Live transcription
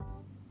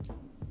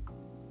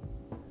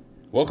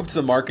Welcome to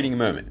the Marketing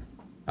Moment.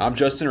 I'm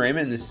Justin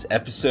Raymond, and this is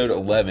episode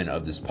 11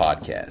 of this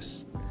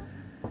podcast.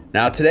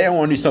 Now, today I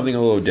want to do something a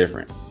little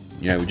different.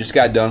 We just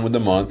got done with the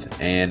month,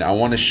 and I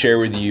want to share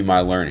with you my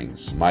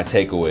learnings, my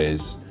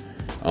takeaways,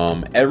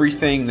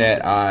 everything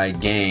that I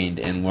gained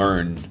and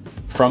learned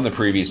from the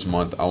previous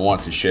month. I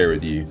want to share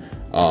with you,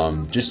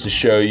 just to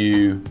show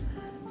you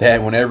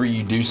that whenever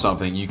you do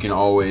something, you can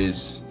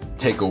always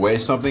take away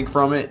something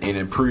from it and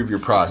improve your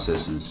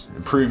processes,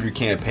 improve your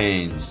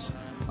campaigns.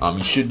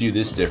 You should do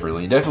this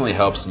differently. It definitely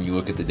helps when you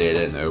look at the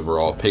data and the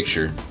overall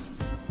picture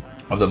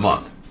of the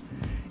month.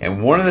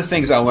 And one of the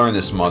things I learned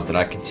this month, and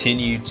I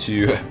continue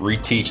to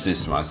reteach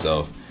this to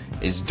myself,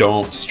 is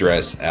don't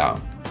stress out.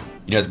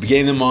 At the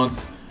beginning of the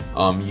month,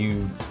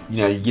 you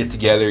get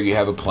together, you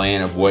have a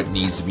plan of what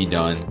needs to be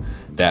done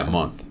that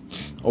month.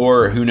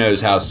 Or who knows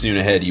how soon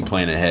ahead you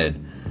plan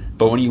ahead.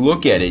 But when you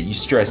look at it, you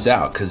stress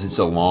out because it's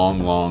a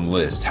long, long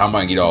list. How am I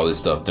going to get all this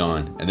stuff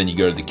done? And then you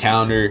go to the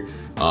calendar,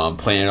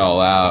 plan it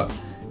all out.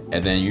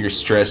 And then you're just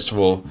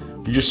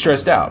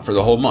stressed out for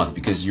the whole month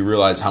because you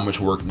realize how much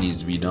work needs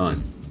to be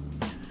done.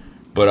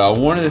 But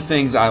one of the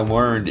things I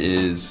learned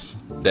is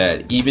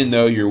that even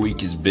though your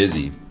week is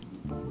busy,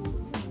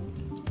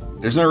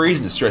 there's no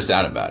reason to stress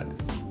out about it.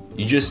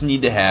 You just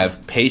need to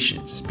have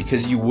patience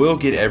because you will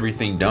get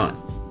everything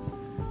done.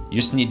 You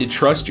just need to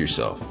trust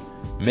yourself.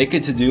 Make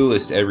a to-do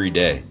list every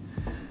day.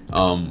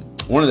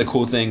 One of the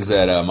cool things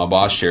that my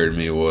boss shared with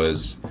me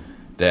was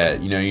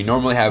that you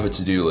normally have a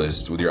to-do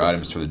list with your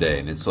items for the day,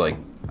 and it's like,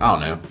 I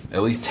don't know,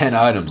 at least 10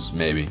 items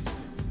maybe.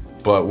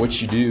 But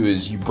what you do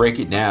is you break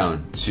it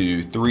down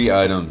to 3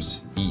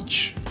 items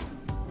each.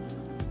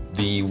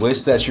 The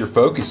list that you're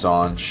focused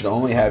on should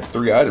only have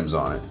 3 items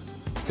on it.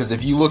 Because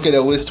if you look at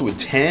a list with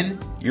 10,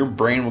 your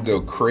brain will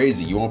go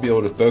crazy. You won't be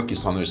able to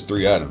focus on those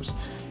 3 items.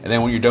 And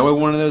then when you're done with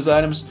one of those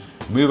items,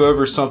 move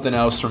over something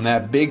else from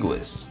that big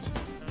list.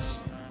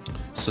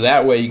 So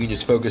that way you can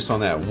just focus on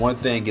that one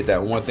thing, get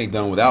that one thing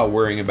done without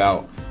worrying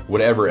about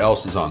whatever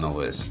else is on the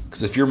list.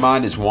 Because if your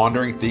mind is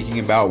wandering, thinking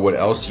about what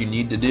else you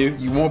need to do,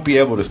 you won't be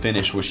able to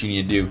finish what you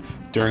need to do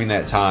during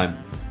that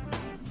time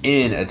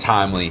in a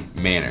timely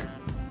manner.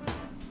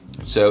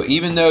 So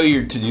even though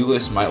your to-do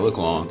list might look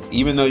long,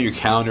 even though your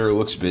calendar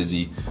looks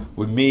busy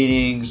with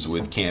meetings,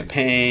 with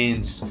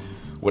campaigns,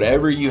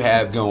 whatever you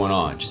have going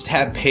on, just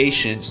have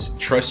patience,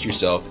 trust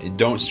yourself, and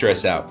don't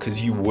stress out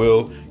because you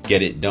will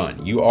get it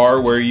done. You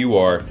are where you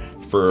are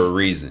for a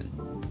reason.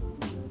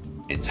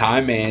 And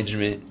time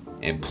management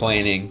and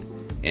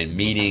planning and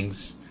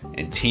meetings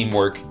and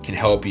teamwork can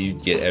help you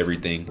get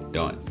everything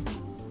done.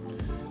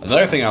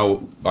 Another thing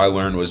I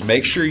learned was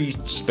make sure you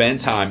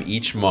spend time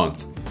each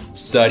month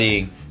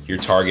studying your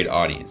target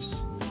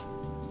audience.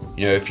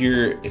 If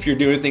you're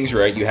doing things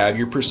right, you have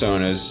your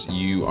personas,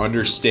 you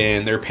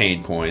understand their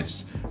pain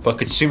points, but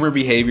consumer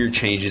behavior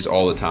changes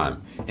all the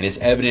time. And it's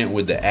evident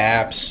with the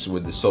apps,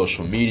 with the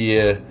social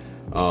media,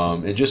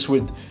 and just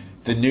with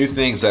the new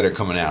things that are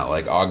coming out,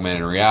 like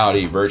augmented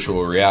reality,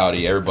 virtual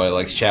reality. Everybody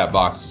likes chat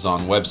boxes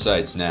on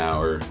websites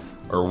now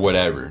or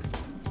whatever.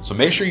 So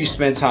make sure you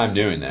spend time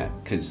doing that,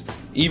 because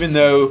even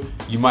though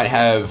you might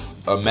have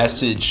a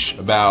message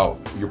about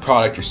your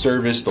product or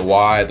service, the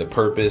why, the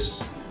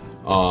purpose,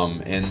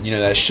 and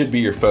that should be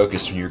your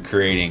focus when you're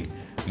creating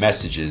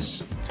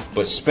messages.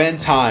 But spend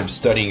time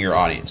studying your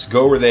audience.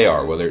 Go where they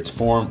are, whether it's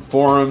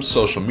forums,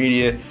 social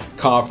media,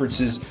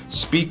 conferences.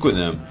 Speak with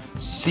them.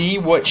 See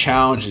what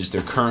challenges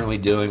they're currently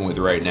dealing with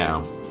right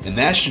now. And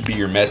that should be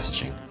your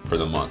messaging for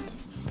the month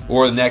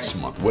or the next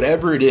month.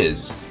 Whatever it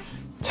is,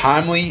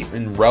 timely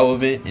and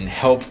relevant and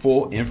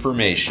helpful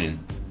information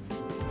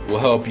will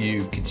help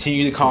you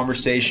continue the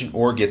conversation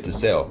or get the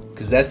sale.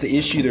 Because that's the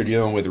issue they're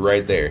dealing with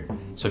right there.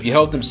 So if you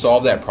help them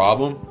solve that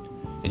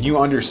problem and you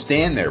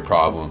understand their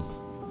problem,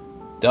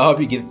 they'll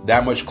help you get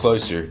that much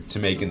closer to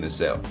making the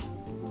sale.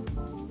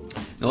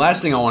 The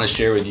last thing I want to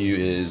share with you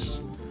is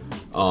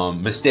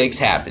mistakes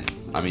happen.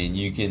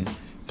 You can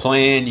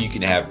plan, you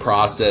can have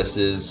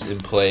processes in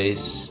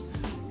place,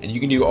 and you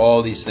can do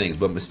all these things,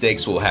 but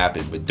mistakes will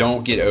happen. But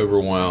don't get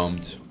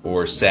overwhelmed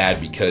or sad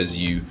because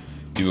you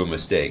do a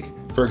mistake.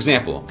 For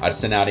example, I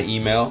sent out an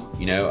email.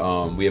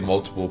 We have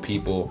multiple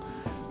people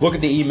look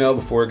at the email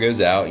before it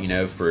goes out,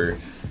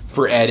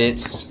 for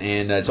edits,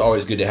 and it's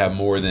always good to have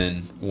more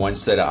than one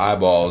set of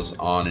eyeballs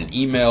on an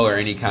email or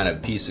any kind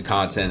of piece of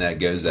content that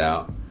goes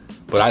out.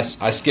 But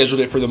I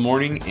scheduled it for the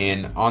morning,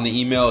 and on the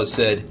email it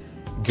said,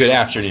 "Good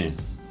afternoon."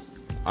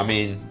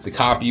 The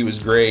copy was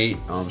great,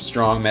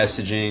 strong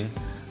messaging,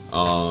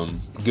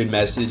 good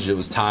message, it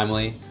was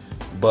timely.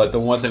 But the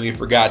one thing we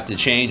forgot to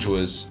change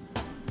was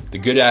the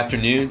good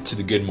afternoon to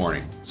the good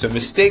morning. So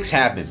mistakes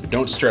happen, but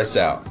don't stress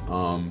out.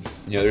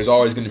 There's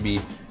always going to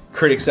be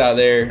critics out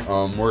there.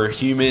 We're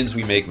humans,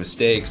 we make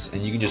mistakes,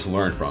 and you can just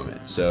learn from it.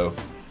 So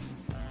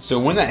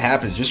when that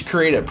happens, just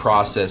create a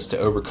process to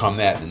overcome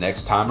that the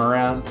next time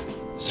around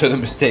so the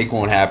mistake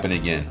won't happen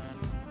again.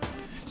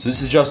 So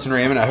this is Justin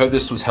Raymond. I hope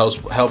this was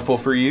helpful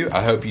for you.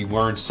 I hope you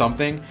learned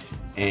something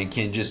and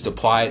can just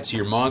apply it to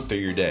your month or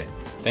your day.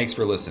 Thanks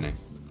for listening.